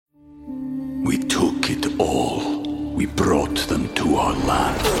We took it all. We brought them to our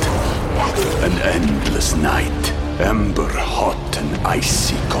land. An endless night, ember hot and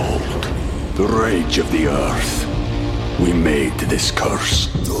icy cold. The rage of the earth. We made this curse.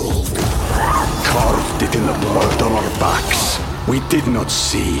 Carved it in the blood on our backs. We did not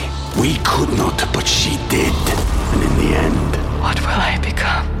see. We could not, but she did. And in the end... What will I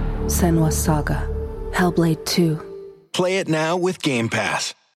become? Senua's Saga. Hellblade 2. Play it now with Game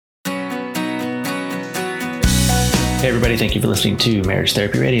Pass. Hey everybody, thank you for listening to Marriage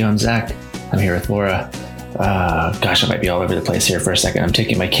Therapy Radio. I'm Zach. I'm here with Laura. Gosh, I might be all over the place here for a second. I'm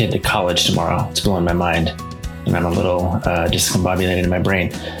taking my kid to college tomorrow. It's blowing my mind. And I'm a little discombobulated in my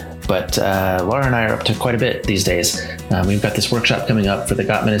brain. But Laura and I are up to quite a bit these days. We've got this workshop coming up for the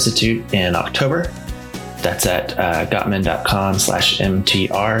Gottman Institute in October. That's at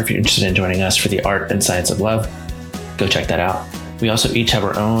gottman.com/MTR. If you're interested in joining us for the art and science of love, go check that out. We also each have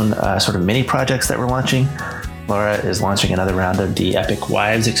our own sort of mini projects that we're launching. Laura is launching another round of the Epic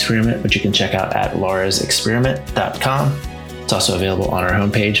Wives Experiment, which you can check out at laurasexperiment.com. It's also available on our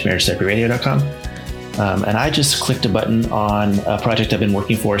homepage, marriagetherapyradio.com. And I just clicked a button on a project I've been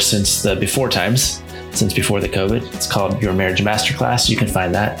working for since the before times, since before the COVID. It's called Your Marriage Masterclass. You can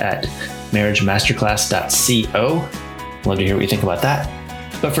find that at marriagemasterclass.co. Love to hear what you think about that.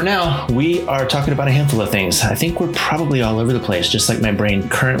 But for now, we are talking about a handful of things. I think we're probably all over the place, just like my brain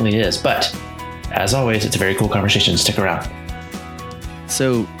currently is. But as always, it's a very cool conversation. Stick around.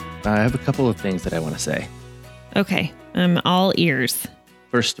 So I have a couple of things that I want to say. Okay. I'm all ears.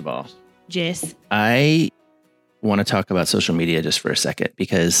 First of all, Jess. I want to talk about social media just for a second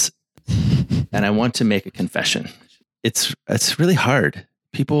because, and I want to make a confession. It's really hard.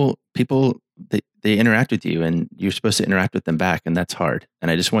 People, they interact with you and you're supposed to interact with them back. And that's hard. And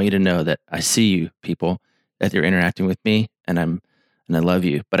I just want you to know that I see you people, that you're interacting with me and I love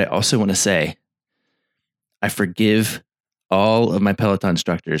you. But I also want to say, I forgive all of my Peloton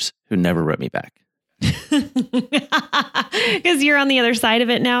instructors who never wrote me back. Because you're on the other side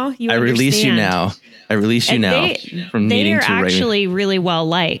of it now. I release you now from needing to write me. They are actually really well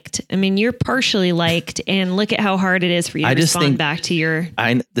liked. I mean, you're partially liked, and look at how hard it is for you to respond back to your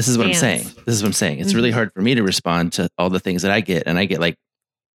This is what fans. I'm saying. It's really hard for me to respond to all the things that I get, and I get like,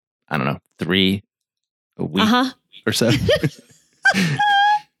 I don't know, 3 a week or so.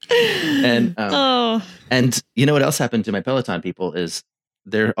 And you know what else happened to my Peloton people is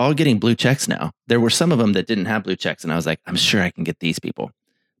they're all getting blue checks now. There were some of them that didn't have blue checks, and I was like, I'm sure I can get these people.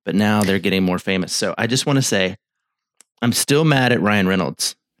 But now they're getting more famous. So I just want to say, I'm still mad at Ryan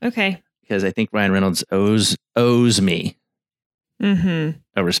Reynolds. Okay. Because I think Ryan Reynolds owes me a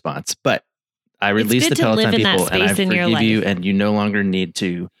response. But I released the Peloton people, and I forgive you, and you no longer need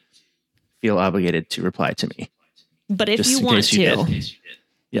to feel obligated to reply to me. But if you want to,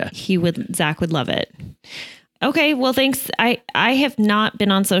 yeah, Zach would love it. Okay, well, thanks. I have not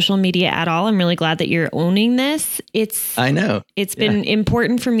been on social media at all. I'm really glad that you're owning this. I know. It's been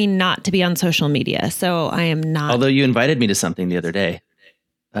important for me not to be on social media, so I am not. Although you invited me to something the other day.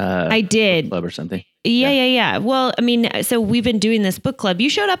 I did. Book club or something. Yeah. Well, I mean, so we've been doing this book club. You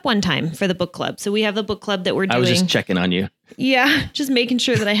showed up one time for the book club. So we have the book club that we're doing. I was just checking on you. Yeah, just making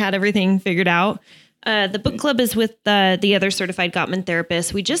sure that I had everything figured out. The book club is with the other certified Gottman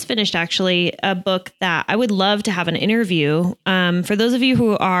therapists. We just finished actually a book that I would love to have an interview. For those of you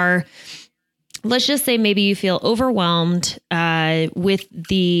who are, let's just say maybe you feel overwhelmed with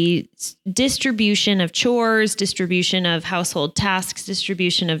the distribution of chores, distribution of household tasks,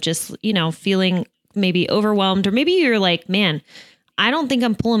 distribution of just, feeling maybe overwhelmed, or maybe you're like, man, I don't think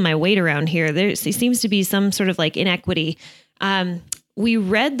I'm pulling my weight around here. There seems to be some sort of like inequity. We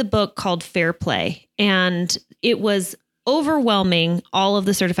read the book called Fair Play, and it was overwhelming. All of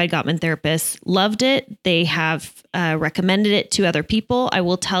the certified Gottman therapists loved it. They have recommended it to other people. I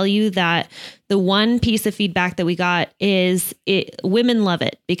will tell you that the one piece of feedback that we got is women love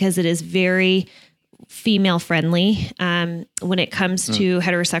it because it is very female friendly. When it comes to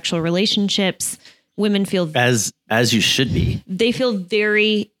heterosexual relationships, women feel as you should be. They feel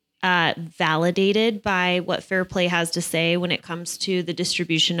very validated by what Fair Play has to say when it comes to the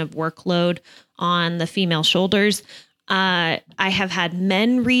distribution of workload on the female shoulders. I have had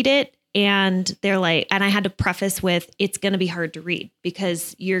men read it and they're like, and I had to preface with, it's going to be hard to read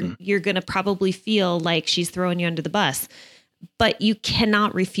because you're going to probably feel like she's throwing you under the bus, but you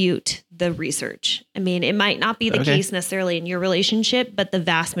cannot refute the research. I mean, it might not be the case necessarily in your relationship, but the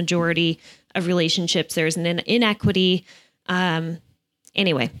vast majority of relationships, there's an inequity.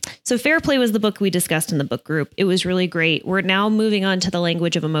 Anyway, so Fair Play was the book we discussed in the book group. It was really great. We're now moving on to The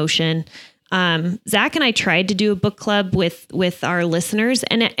Language of Emotion. Zach and I tried to do a book club with our listeners,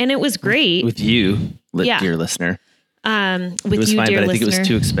 and it was great. With you, dear listener. With it was you, fine, dear but I listener. think it was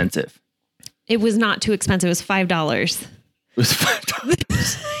too expensive. It was not too expensive. It was $5. It was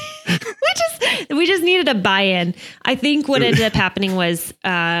 $5. We just needed a buy-in. I think what ended up happening was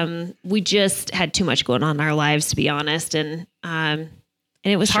we just had too much going on in our lives, to be honest, and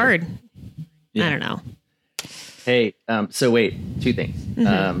it was hard. Yeah. I don't know. Hey, so wait, two things.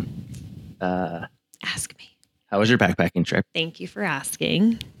 Ask me. How was your backpacking trip? Thank you for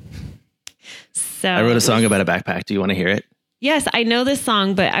asking. So I wrote a song about a backpack. Do you want to hear it? Yes, I know this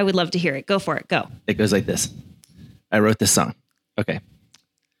song, but I would love to hear it. Go for it. Go. It goes like this. I wrote this song. Okay.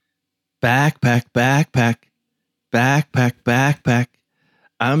 Backpack, backpack, backpack, backpack.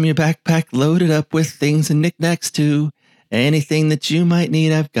 I'm your backpack loaded up with things and knickknacks too. Anything that you might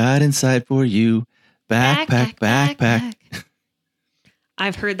need, I've got inside for you. Backpack, backpack.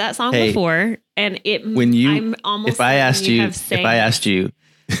 I've heard that song before, and I'm almost. If I asked you,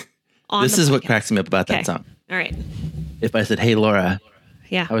 this is what cracks me up about that song. All right. If I said, "Hey, Laura,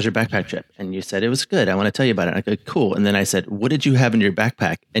 yeah, how was your backpack trip?" And you said it was good. I want to tell you about it. I go, cool. And then I said, "What did you have in your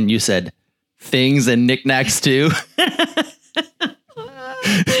backpack?" And you said, "Things and knickknacks too."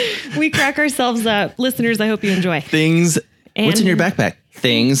 We crack ourselves up, listeners. I hope you enjoy things. What's in your backpack?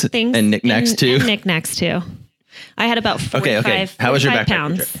 Things and knickknacks too. And knickknacks too. I had about 45, How was your backpack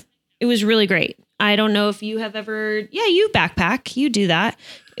pounds. trip? It was really great. I don't know if you have ever, you backpack, you do that.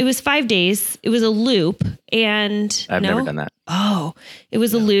 It was 5 days. It was a loop, and I've never done that. Oh, it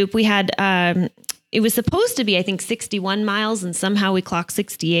was a loop. We had, it was supposed to be, I think, 61 miles, and somehow we clocked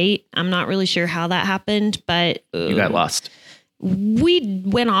 68. I'm not really sure how that happened, but you got lost. We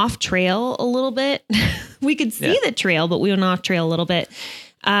went off trail a little bit. We could see the trail, but we went off trail a little bit.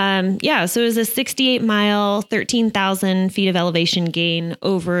 So it was a 68 mile, 13,000 feet of elevation gain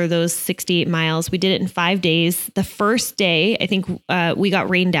over those 68 miles. We did it in 5 days. The first day, I think we got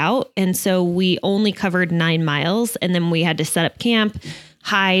rained out. And so we only covered 9 miles, and then we had to set up camp,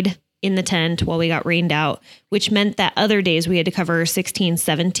 hide in the tent while we got rained out, which meant that other days we had to cover 16,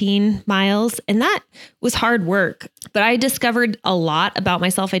 17 miles. And that was hard work. But I discovered a lot about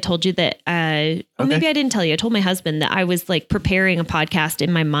myself. I told you that, maybe I didn't tell you. I told my husband that I was like preparing a podcast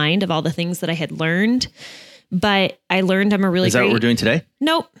in my mind of all the things that I had learned. But I learned I'm a really Is that what we're doing today?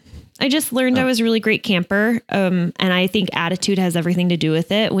 Nope. I just learned I was a really great camper. And I think attitude has everything to do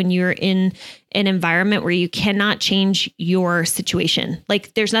with it. When you're in an environment where you cannot change your situation,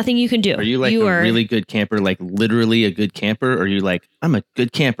 like there's nothing you can do. Are you like really good camper, like literally a good camper? Or are you like, I'm a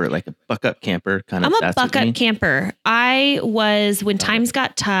good camper, like a buck up camper kind of? I'm a buck up camper. I was, when times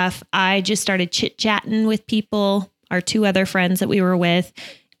got tough, I just started chit chatting with people, our 2 other friends that we were with.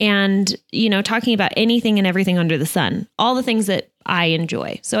 And, talking about anything and everything under the sun, all the things that I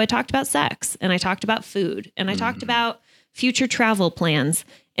enjoy. So I talked about sex, and I talked about food, and I talked about future travel plans.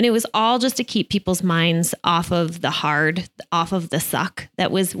 And it was all just to keep people's minds off of the hard, off of the suck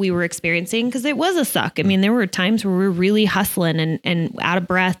that we were experiencing, because it was a suck. I mean, there were times where we were really hustling and out of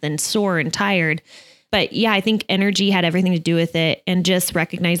breath and sore and tired. But yeah, I think energy had everything to do with it, and just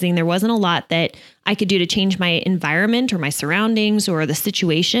recognizing there wasn't a lot that I could do to change my environment or my surroundings or the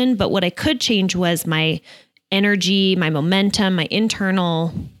situation. But what I could change was my energy, my momentum, my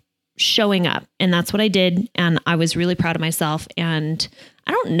internal showing up. And that's what I did. And I was really proud of myself. And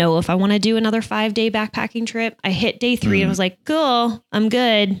I don't know if I want to do another 5-day backpacking trip. I hit day 3 and was like, cool, I'm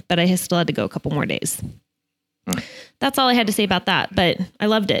good. But I still had to go a couple more days. That's all I had to say about that, but I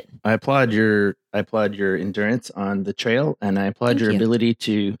loved it. I applaud your endurance on the trail, and I applaud your ability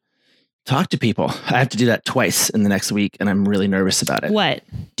to talk to people. I have to do that twice in the next week, and I'm really nervous about it. What?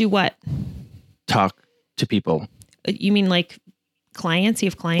 Do what? Talk to people. You mean like clients? You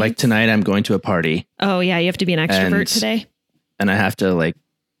have clients? Like tonight, I'm going to a party. Oh yeah, you have to be an extrovert today. And I have to like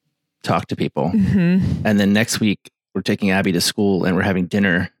talk to people. Mm-hmm. And then next week, we're taking Abby to school, and we're having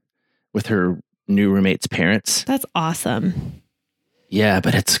dinner with her new roommate's parents. That's awesome. Yeah,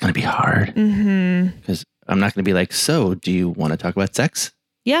 but it's going to be hard because I'm not going to be like, so do you want to talk about sex?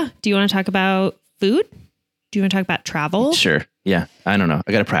 Yeah. Do you want to talk about food? Do you want to talk about travel? Sure. Yeah. I don't know.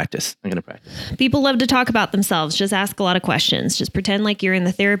 I got to practice. People love to talk about themselves. Just ask a lot of questions. Just pretend like you're in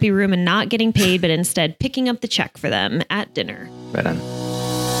the therapy room and not getting paid, but instead picking up the check for them at dinner. Right on.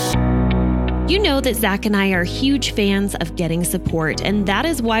 You know that Zach and I are huge fans of getting support, and that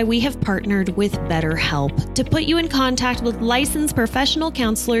is why we have partnered with BetterHelp to put you in contact with licensed professional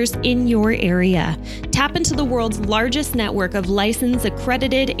counselors in your area. Tap into the world's largest network of licensed,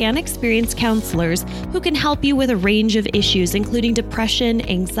 accredited, and experienced counselors who can help you with a range of issues, including depression,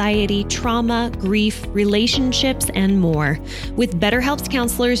 anxiety, trauma, grief, relationships, and more. With BetterHelp's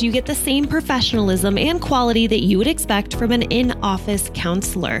counselors, you get the same professionalism and quality that you would expect from an in-office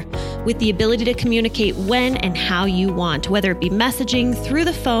counselor, with the ability to communicate when and how you want, whether it be messaging, through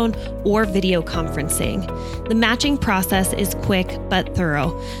the phone, or video conferencing. The matching process is quick but thorough.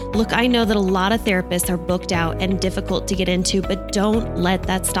 Look, I know that a lot of therapists are booked out and difficult to get into, but don't let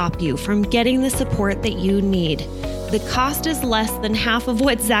that stop you from getting the support that you need. The cost is less than half of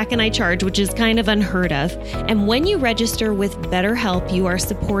what Zach and I charge, which is kind of unheard of. And when you register with BetterHelp, you are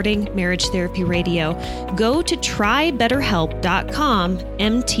supporting Marriage Therapy Radio. Go to trybetterhelp.com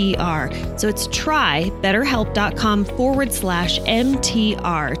MTR. So it's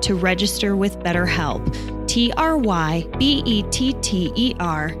trybetterhelp.com/MTR to register with BetterHelp. TRYBETTER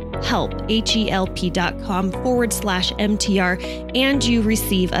help, HELP.com/MTR, and you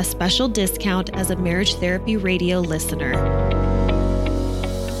receive a special discount as a Marriage Therapy Radio listener.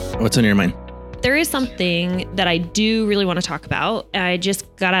 What's on your mind? There is something that I do really want to talk about. I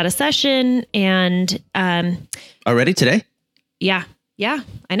just got out of session and Already today? Yeah,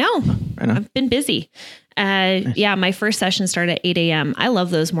 I know. Right on. I've been busy. Nice. Yeah, my first session started at 8 a.m. I love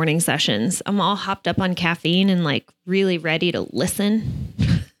those morning sessions. I'm all hopped up on caffeine and like really ready to listen.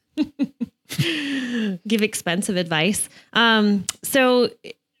 Give expensive advice. So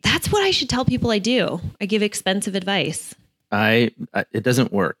that's what I should tell people I do. I give expensive advice. It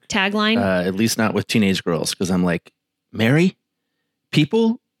doesn't work. Tagline? At least not with teenage girls, because I'm like, Mary,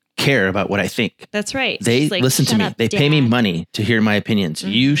 people care about what I think. That's right. They She's like, listen to "Shut me. up, They pay me Dad." money to hear my opinions.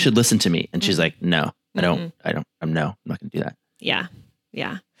 Mhm. You should listen to me. And she's like, no, I don't. Mhm. I'm not going to do that. Yeah.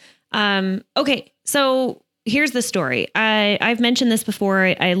 Okay. So here's the story. I've mentioned this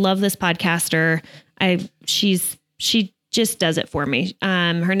before. I love this podcaster. She just does it for me.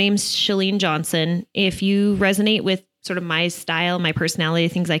 Her name's Chalene Johnson. If you resonate with sort of my style, my personality,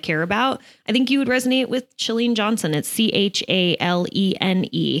 things I care about, I think you would resonate with Chalene Johnson. It's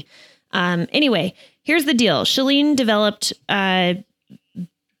CHALENE. Anyway, here's the deal. Chalene developed, is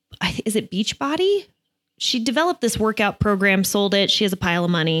it Beachbody? She developed this workout program, sold it. She has a pile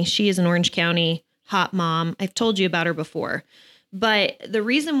of money. She is an Orange County hot mom. I've told you about her before. But the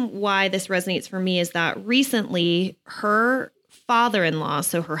reason why this resonates for me is that recently her father-in-law,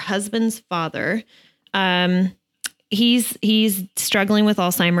 so her husband's father, he's struggling with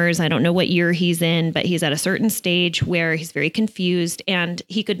Alzheimer's. I don't know what year he's in, but he's at a certain stage where he's very confused and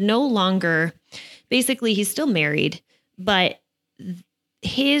he could no longer, basically he's still married, but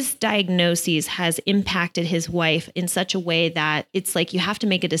his diagnosis has impacted his wife in such a way that it's like you have to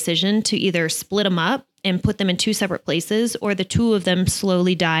make a decision to either split them up and put them in two separate places, or the two of them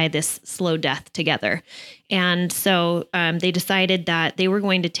slowly die this slow death together. And so they decided that they were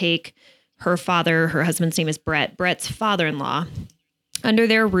going to take her husband's name is Brett's father-in-law, under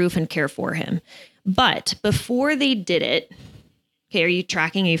their roof and care for him. But before they did it, okay, are you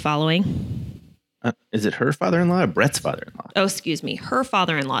tracking? Are you following? Is it her father-in-law or Brett's father-in-law? Oh, excuse me. Her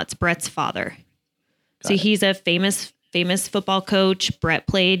father-in-law. It's Brett's father. Got it. He's a famous football coach. Brett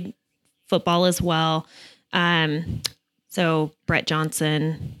played football as well. So Brett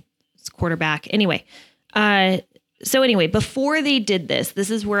Johnson is quarterback. Anyway, before they did this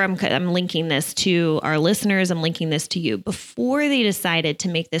is where I'm linking this to our listeners. I'm linking this to you. Before they decided to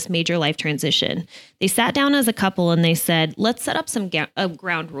make this major life transition, they sat down as a couple and they said, let's set up some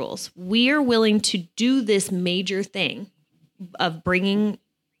ground rules. We are willing to do this major thing of bringing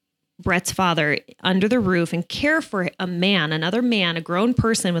Brett's father under the roof and care for another man, a grown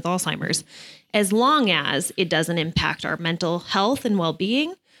person with Alzheimer's, as long as it doesn't impact our mental health and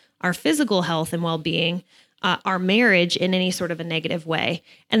well-being, our physical health and well-being, our marriage in any sort of a negative way.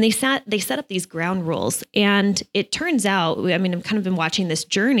 And they set up these ground rules. And it turns out, I've kind of been watching this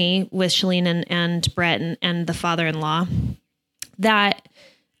journey with Chalene and Brett and the father-in-law, that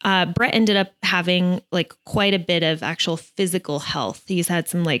Brett ended up having like quite a bit of actual physical health. He's had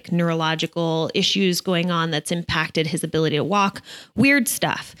some like neurological issues going on that's impacted his ability to walk, weird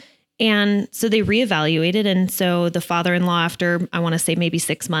stuff. And so they reevaluated. And so the father-in-law, after I want to say maybe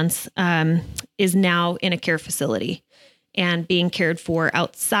 6 months, is now in a care facility and being cared for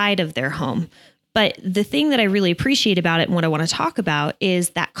outside of their home. But the thing that I really appreciate about it and what I want to talk about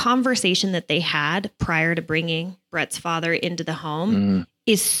is that conversation that they had prior to bringing Brett's father into the home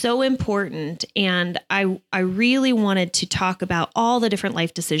is so important. And I really wanted to talk about all the different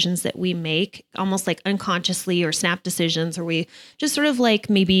life decisions that we make, almost like unconsciously or snap decisions, or we just sort of like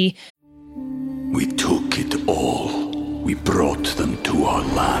maybe. We took it all. We brought them to our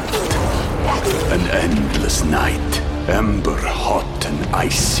land. An endless night, ember hot and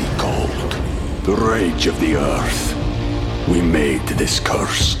icy cold. The rage of the earth. We made this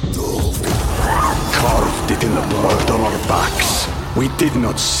curse. Carved it in the blood on our backs. We did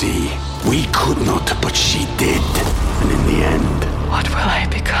not see. We could not, but she did. And in the end, what will I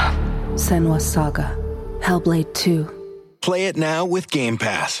become? Senua's Saga. Hellblade 2. Play it now with Game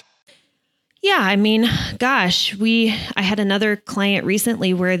Pass. Yeah, I mean, gosh, I had another client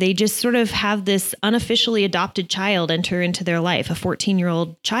recently where they just sort of have this unofficially adopted child enter into their life, a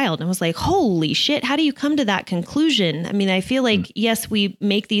 14-year-old child. And I was like, holy shit, how do you come to that conclusion? I mean, I feel like, yes, we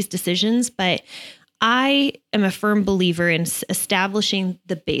make these decisions, but I am a firm believer in establishing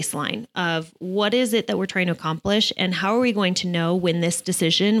the baseline of what is it that we're trying to accomplish and how are we going to know when this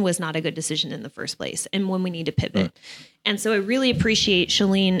decision was not a good decision in the first place and when we need to pivot. And so I really appreciate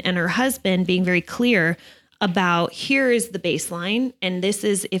Shalene and her husband being very clear about here is the baseline. And this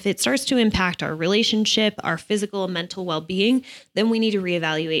is, if it starts to impact our relationship, our physical and mental well-being, then we need to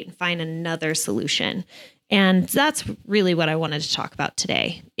reevaluate and find another solution. And that's really what I wanted to talk about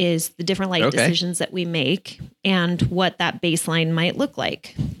today is the different life decisions that we make and what that baseline might look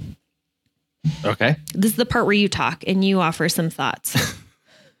like. Okay. This is the part where you talk and you offer some thoughts.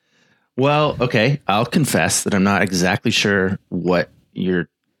 Well, okay. I'll confess that I'm not exactly sure what you're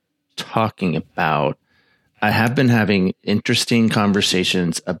talking about. I have been having interesting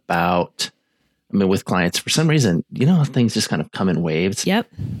conversations with clients for some reason, things just kind of come in waves. Yep.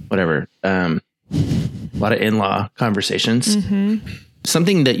 Whatever. A lot of in-law conversations. Mm-hmm.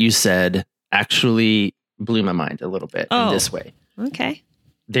 Something that you said actually blew my mind a little bit in this way. Okay.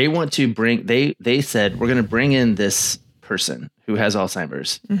 They want to they said, we're going to bring in this person who has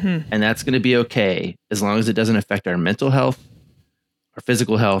Alzheimer's, and that's going to be okay as long as it doesn't affect our mental health, our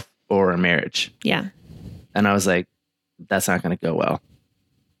physical health, or our marriage. Yeah. And I was like, that's not going to go well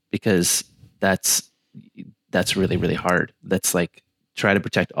because that's really, really hard. That's like try to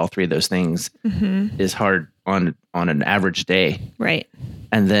protect all three of those things is hard on an average day. Right.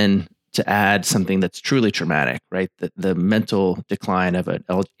 And then to add something that's truly traumatic, right? The mental decline of an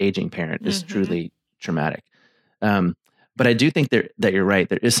aging parent is truly traumatic. But I do think that you're right.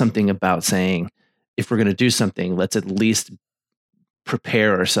 There is something about saying, if we're going to do something, let's at least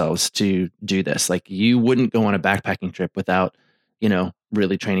prepare ourselves to do this. Like you wouldn't go on a backpacking trip without,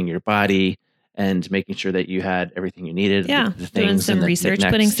 really training your body and making sure that you had everything you needed. Yeah. The things doing some research,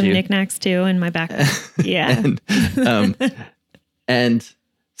 putting some knickknacks too in my backpack. Yeah. and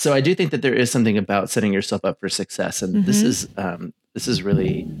so I do think that there is something about setting yourself up for success. And this is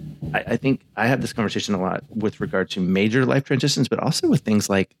really, I think I have this conversation a lot with regard to major life transitions, but also with things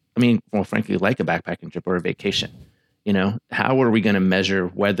like, frankly, like a backpacking trip or a vacation. How are we going to measure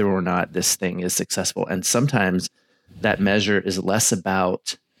whether or not this thing is successful? And sometimes that measure is less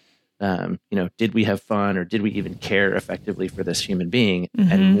about, did we have fun or did we even care effectively for this human being?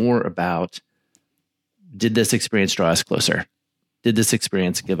 And more about, did this experience draw us closer? Did this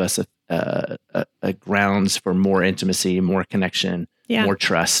experience give us a grounds for more intimacy, more connection, more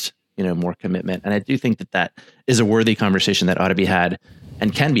trust, more commitment? And I do think that is a worthy conversation that ought to be had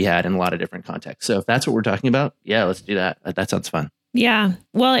and can be had in a lot of different contexts. So if that's what we're talking about, yeah, let's do that. That sounds fun. Yeah.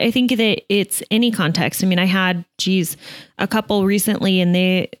 Well, I think that it's any context. I had, a couple recently and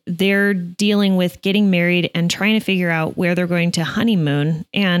they're dealing with getting married and trying to figure out where they're going to honeymoon.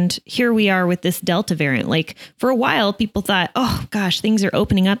 And here we are with this Delta variant. Like for a while, people thought, oh gosh, things are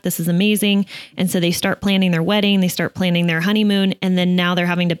opening up. This is amazing. And so they start planning their wedding, they start planning their honeymoon. And then now they're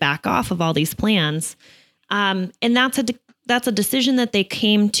having to back off of all these plans. And that's a decision that they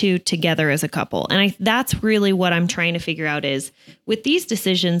came to together as a couple. And that's really what I'm trying to figure out is with these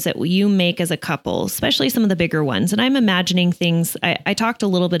decisions that you make as a couple, especially some of the bigger ones. And I'm imagining things. I talked a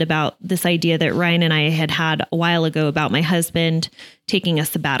little bit about this idea that Ryan and I had a while ago about my husband taking a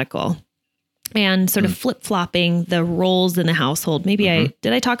sabbatical and sort of flip-flopping the roles in the household. Maybe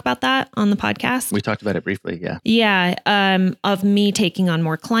did I talk about that on the podcast? We talked about it briefly. Yeah. Yeah. Of me taking on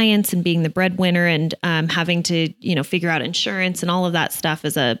more clients and being the breadwinner and having to, figure out insurance and all of that stuff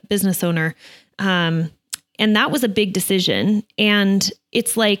as a business owner. And that was a big decision. And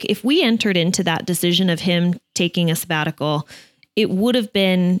it's like, if we entered into that decision of him taking a sabbatical, it would have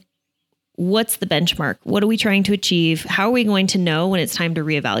been, what's the benchmark? What are we trying to achieve? How are we going to know when it's time to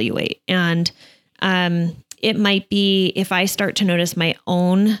reevaluate? And it might be if I start to notice my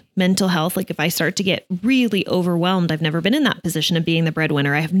own mental health, like if I start to get really overwhelmed, I've never been in that position of being the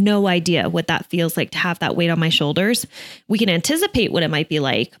breadwinner. I have no idea what that feels like to have that weight on my shoulders. We can anticipate what it might be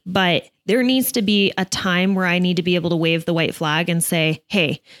like, but there needs to be a time where I need to be able to wave the white flag and say,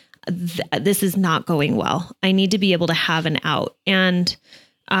 hey, this is not going well. I need to be able to have an out. And,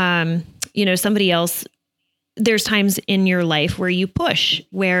 somebody else, there's times in your life where you push,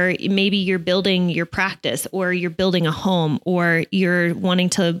 where maybe you're building your practice or you're building a home or you're wanting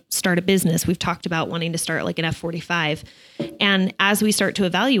to start a business. We've talked about wanting to start like an F45. And as we start to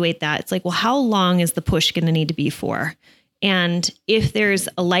evaluate that, it's like, well, how long is the push going to need to be for? And if there's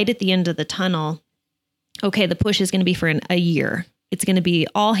a light at the end of the tunnel, okay, the push is going to be for a year. It's going to be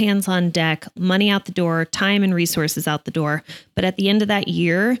all hands on deck, money out the door, time and resources out the door. But at the end of that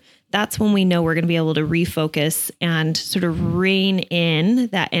year, that's when we know we're going to be able to refocus and sort of rein in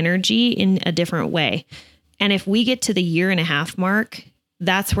that energy in a different way. And if we get to the 1.5 year mark,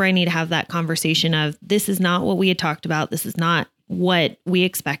 that's where I need to have that conversation of, this is not what we had talked about. This is not what we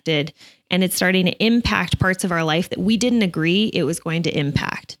expected. And it's starting to impact parts of our life that we didn't agree it was going to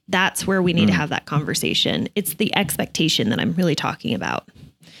impact. That's where we need to have that conversation. It's the expectation that I'm really talking about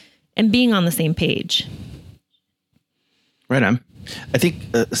and being on the same page. Right on. I think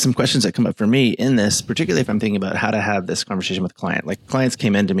some questions that come up for me in this, particularly if I'm thinking about how to have this conversation with a client, like clients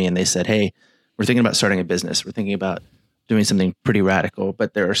came into me and they said, hey, we're thinking about starting a business. We're thinking about doing something pretty radical,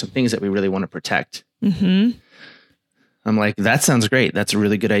 but there are some things that we really want to protect. Mm-hmm. I'm like, that sounds great. That's a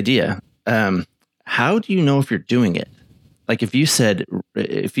really good idea. How do you know if you're doing it? Like if you said,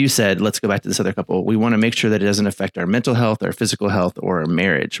 let's go back to this other couple, we want to make sure that it doesn't affect our mental health, our physical health, or our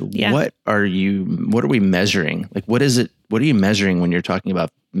marriage. Yeah. What are we measuring? Like, what are you measuring when you're talking about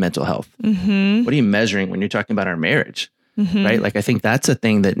mental health? Mm-hmm. What are you measuring when you're talking about our marriage? Mm-hmm. Right? Like, I think that's a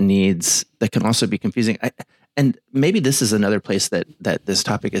thing that can also be confusing. And maybe this is another place that this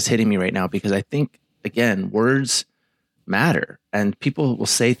topic is hitting me right now, because I think, again, words matter, and people will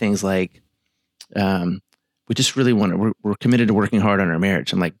say things like, we just really we're committed to working hard on our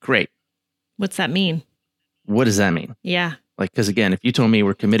marriage. I'm like, great. What's that mean? What does that mean? Yeah. Like, because again, if you told me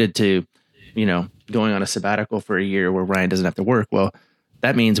we're committed to, going on a sabbatical for a year where Ryan doesn't have to work, well,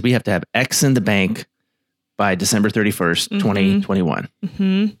 that means we have to have X in the bank by December 31st, mm-hmm. 2021.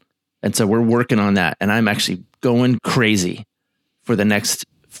 Mm-hmm. And so we're working on that. And I'm actually going crazy for the next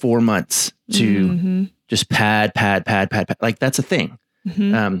 4 months to mm-hmm. just pad. Like, that's a thing.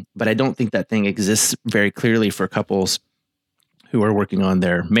 Mm-hmm. But I don't think that thing exists very clearly for couples who are working on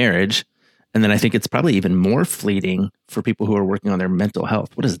their marriage. And then I think it's probably even more fleeting for people who are working on their mental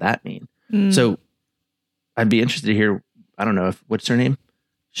health. What does that mean? Mm. So I'd be interested to hear, I don't know, what's her name?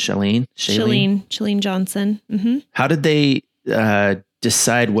 Chalene Johnson. Mm-hmm. How did they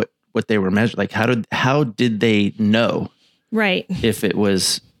decide what they were measuring? Like, how did they know? Right. If it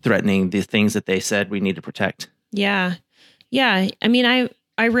was threatening the things that they said we need to protect? Yeah. Yeah. I mean,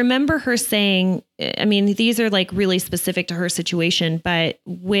 I remember her saying, I mean, these are like really specific to her situation, but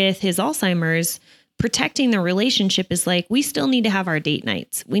with his Alzheimer's, protecting the relationship is like, we still need to have our date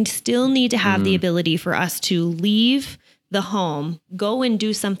nights. We still need to have the ability for us to leave the home, go and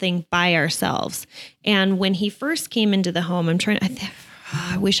do something by ourselves. And when he first came into the home,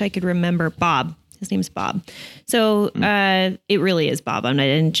 I wish I could remember Bob. His name's Bob. So it really is Bob. I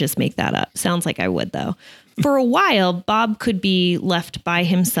didn't just make that up. Sounds like I would, though. For a while, Bob could be left by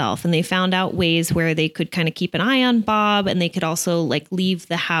himself, and they found out ways where they could kind of keep an eye on Bob, and they could also like leave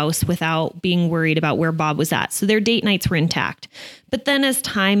the house without being worried about where Bob was at. So their date nights were intact. But then as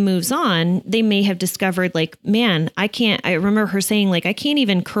time moves on, they may have discovered like, man, I remember her saying like, I can't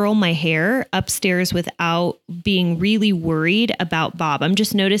even curl my hair upstairs without being really worried about Bob. I'm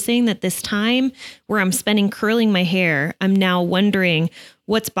just noticing that this time where I'm spending curling my hair, I'm now wondering,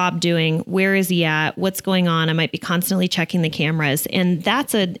 what's Bob doing? Where is he at? What's going on? I might be constantly checking the cameras. And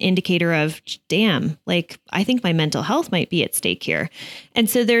that's an indicator of, damn, like, I think my mental health might be at stake here. And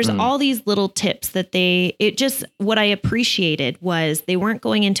so there's all these little tips that what I appreciated was they weren't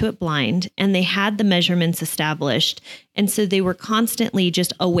going into it blind, and they had the measurements established. And so they were constantly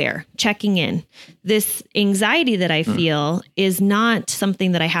just aware, checking in. This anxiety that I feel is not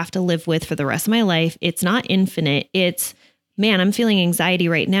something that I have to live with for the rest of my life. It's not infinite. It's, man, I'm feeling anxiety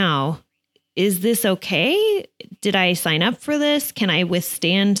right now. Is this okay? Did I sign up for this? Can I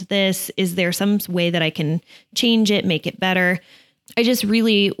withstand this? Is there some way that I can change it, make it better? I just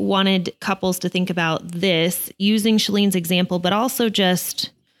really wanted couples to think about this using Chalene's example, but also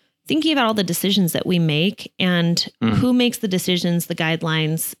just thinking about all the decisions that we make and who makes the decisions, the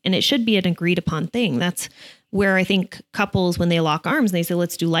guidelines, and it should be an agreed upon thing. That's where I think couples, when they lock arms and they say,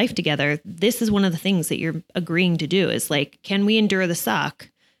 let's do life together, this is one of the things that you're agreeing to do is like, can we endure the suck?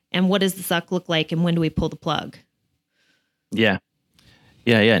 And what does the suck look like? And when do we pull the plug? Yeah.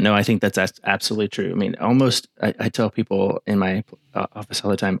 No, I think that's absolutely true. I mean, almost, I tell people in my office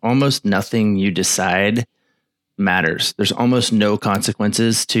all the time, almost nothing you decide matters. There's almost no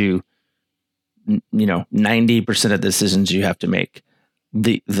consequences to, 90% of the decisions you have to make.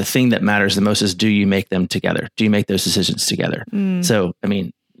 The thing that matters the most is, do you make them together? Do you make those decisions together? So, I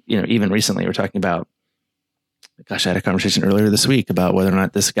mean, even recently we're talking about, I had a conversation earlier this week about whether or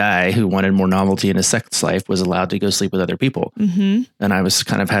not this guy who wanted more novelty in his sex life was allowed to go sleep with other people. Mm-hmm. And I was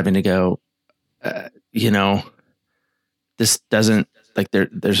kind of having to go, this doesn't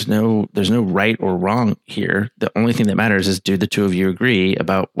there's no right or wrong here. The only thing that matters is, do the two of you agree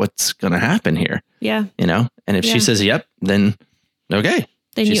about what's going to happen here? Yeah. And if she says, yep, then okay.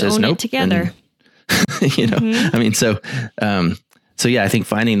 Then she you says, own nope, it together. I mean, so yeah, I think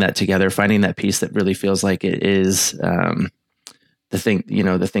finding that together, finding that piece that really feels like it is the thing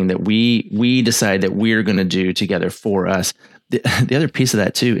that we decide that we're going to do together for us. The other piece of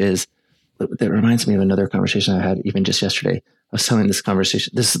that too is, that reminds me of another conversation I had even just yesterday. I was telling this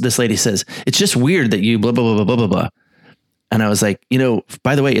conversation. This lady says, it's just weird that you blah, blah, blah, blah, blah, blah. And I was like,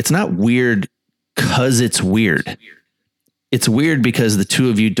 by the way, it's not weird because it's weird. It's weird because the two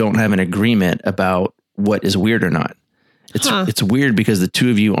of you don't have an agreement about what is weird or not. It's weird because the two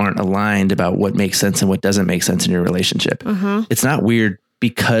of you aren't aligned about what makes sense and what doesn't make sense in your relationship. It's not weird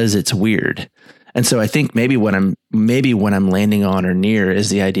because it's weird. And so I think maybe what I'm landing on or near is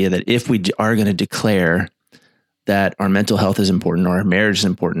the idea that if we are going to declare that our mental health is important or our marriage is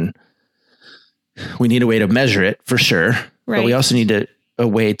important, we need a way to measure it for sure. Right. But we also need a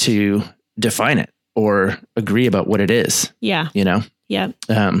way to define it or agree about what it is. Yeah. Yeah.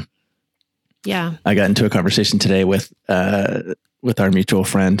 Yeah. I got into a conversation today with our mutual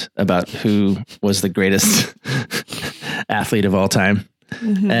friend about who was the greatest athlete of all time.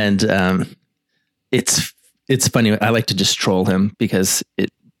 Mm-hmm. And it's funny. I like to just troll him because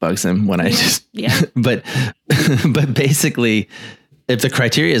it bugs him when I just, but basically, if the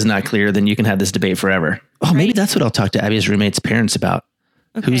criteria is not clear, then you can have this debate forever. Oh, maybe that's what I'll talk to Abby's roommate's parents about.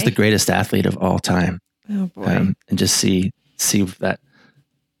 Okay. Who's the greatest athlete of all time? Oh boy. And just see that.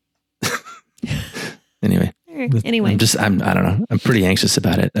 Anyway, I don't know. I'm pretty anxious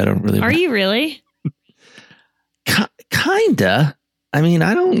about it. I don't really. Are you really? Kinda. I mean,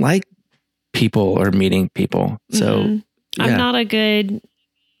 I don't like people or meeting people. So I'm not a good,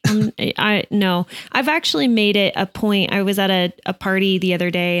 I've actually made it a point. I was at a party the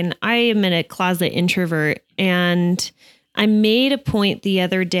other day and I am a closet introvert, and I made a point the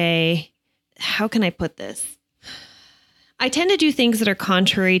other day. How can I put this? I tend to do things that are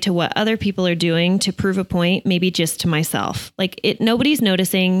contrary to what other people are doing to prove a point, maybe just to myself. Like nobody's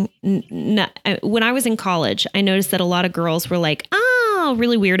noticing. When I was in college, I noticed that a lot of girls were like,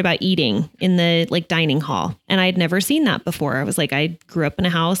 really weird about eating in the dining hall. And I'd never seen that before. I was like, I grew up in a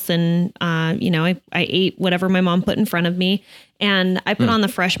house and, I ate whatever my mom put in front of me, and I put on the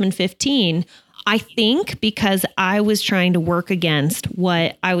freshman 15, I think because I was trying to work against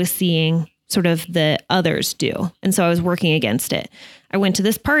what I was seeing sort of the others do. And so I was working against it. I went to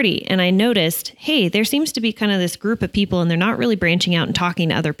this party and I noticed, hey, there seems to be kind of this group of people and they're not really branching out and talking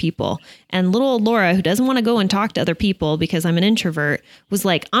to other people. And little old Laura, who doesn't want to go and talk to other people because I'm an introvert, was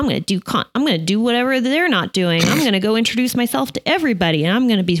like, I'm going to do whatever they're not doing. I'm going to go introduce myself to everybody and I'm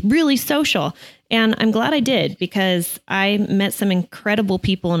going to be really social. And I'm glad I did, because I met some incredible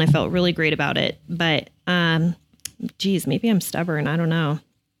people and I felt really great about it. But, maybe I'm stubborn. I don't know.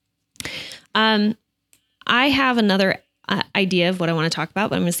 I have another idea of what I want to talk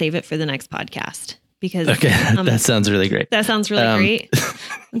about, but I'm going to save it for the next podcast because that sounds really great. That sounds really great.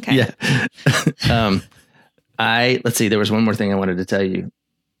 Okay. Yeah. Let's see, there was one more thing I wanted to tell you,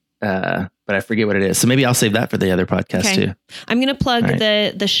 but I forget what it is. So maybe I'll save that for the other podcast too. I'm going to plug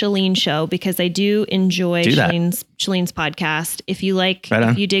the Chalene show because I do enjoy Chalene's podcast. If you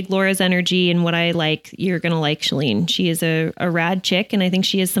if you dig Laura's energy and what I like, you're going to like Chalene. She is a rad chick, and I think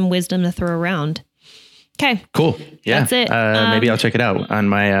she has some wisdom to throw around. Okay. Cool. Yeah. That's it. Maybe I'll check it out on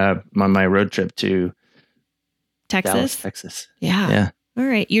my road trip to Texas. Dallas, Texas. Yeah. Yeah. All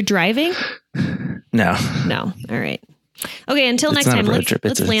right. You're driving? No. All right. Okay. Until next time, let's land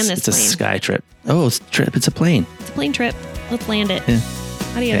this plane. It's a sky trip. Oh, it's a trip. It's a plane. It's a plane trip. Let's land it. Yeah.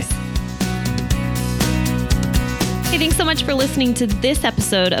 Adios. Okay. Hey, thanks so much for listening to this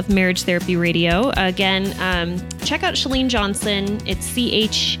episode of Marriage Therapy Radio. Again, check out Chalene Johnson. It's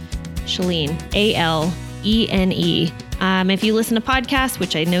Chalene, ALENE. If you listen to podcasts,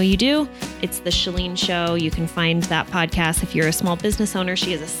 which I know you do, It's The Shalene Show. You can find that podcast if you're a small business owner.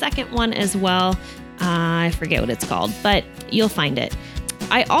 She has a second one as well. I forget what it's called, but you'll find it.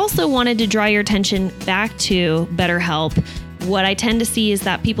 I also wanted to draw your attention back to BetterHelp. What I tend to see is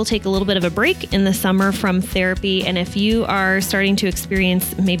that people take a little bit of a break in the summer from therapy. And if you are starting to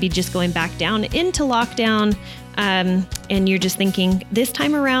experience maybe just going back down into lockdown, and you're just thinking, this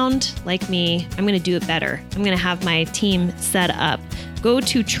time around, like me, I'm going to do it better. I'm going to have my team set up. Go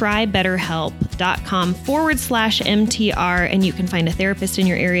to trybetterhelp.com/MTR, and you can find a therapist in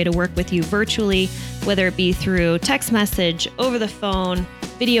your area to work with you virtually, whether it be through text message, over the phone,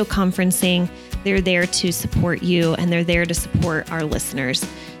 video conferencing. They're there to support you, and they're there to support our listeners.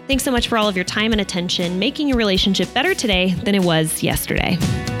 Thanks so much for all of your time and attention, making your relationship better today than it was yesterday.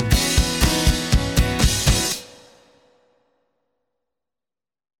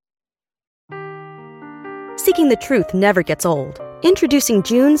 Seeking the truth never gets old. Introducing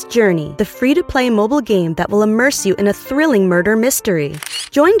June's Journey, the free-to-play mobile game that will immerse you in a thrilling murder mystery.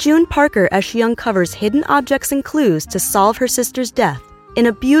 Join June Parker as she uncovers hidden objects and clues to solve her sister's death in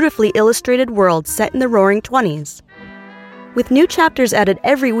a beautifully illustrated world set in the Roaring '20s. With new chapters added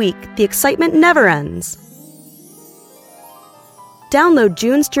every week, the excitement never ends. Download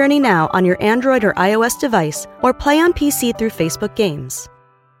June's Journey now on your Android or iOS device, or play on PC through Facebook Games.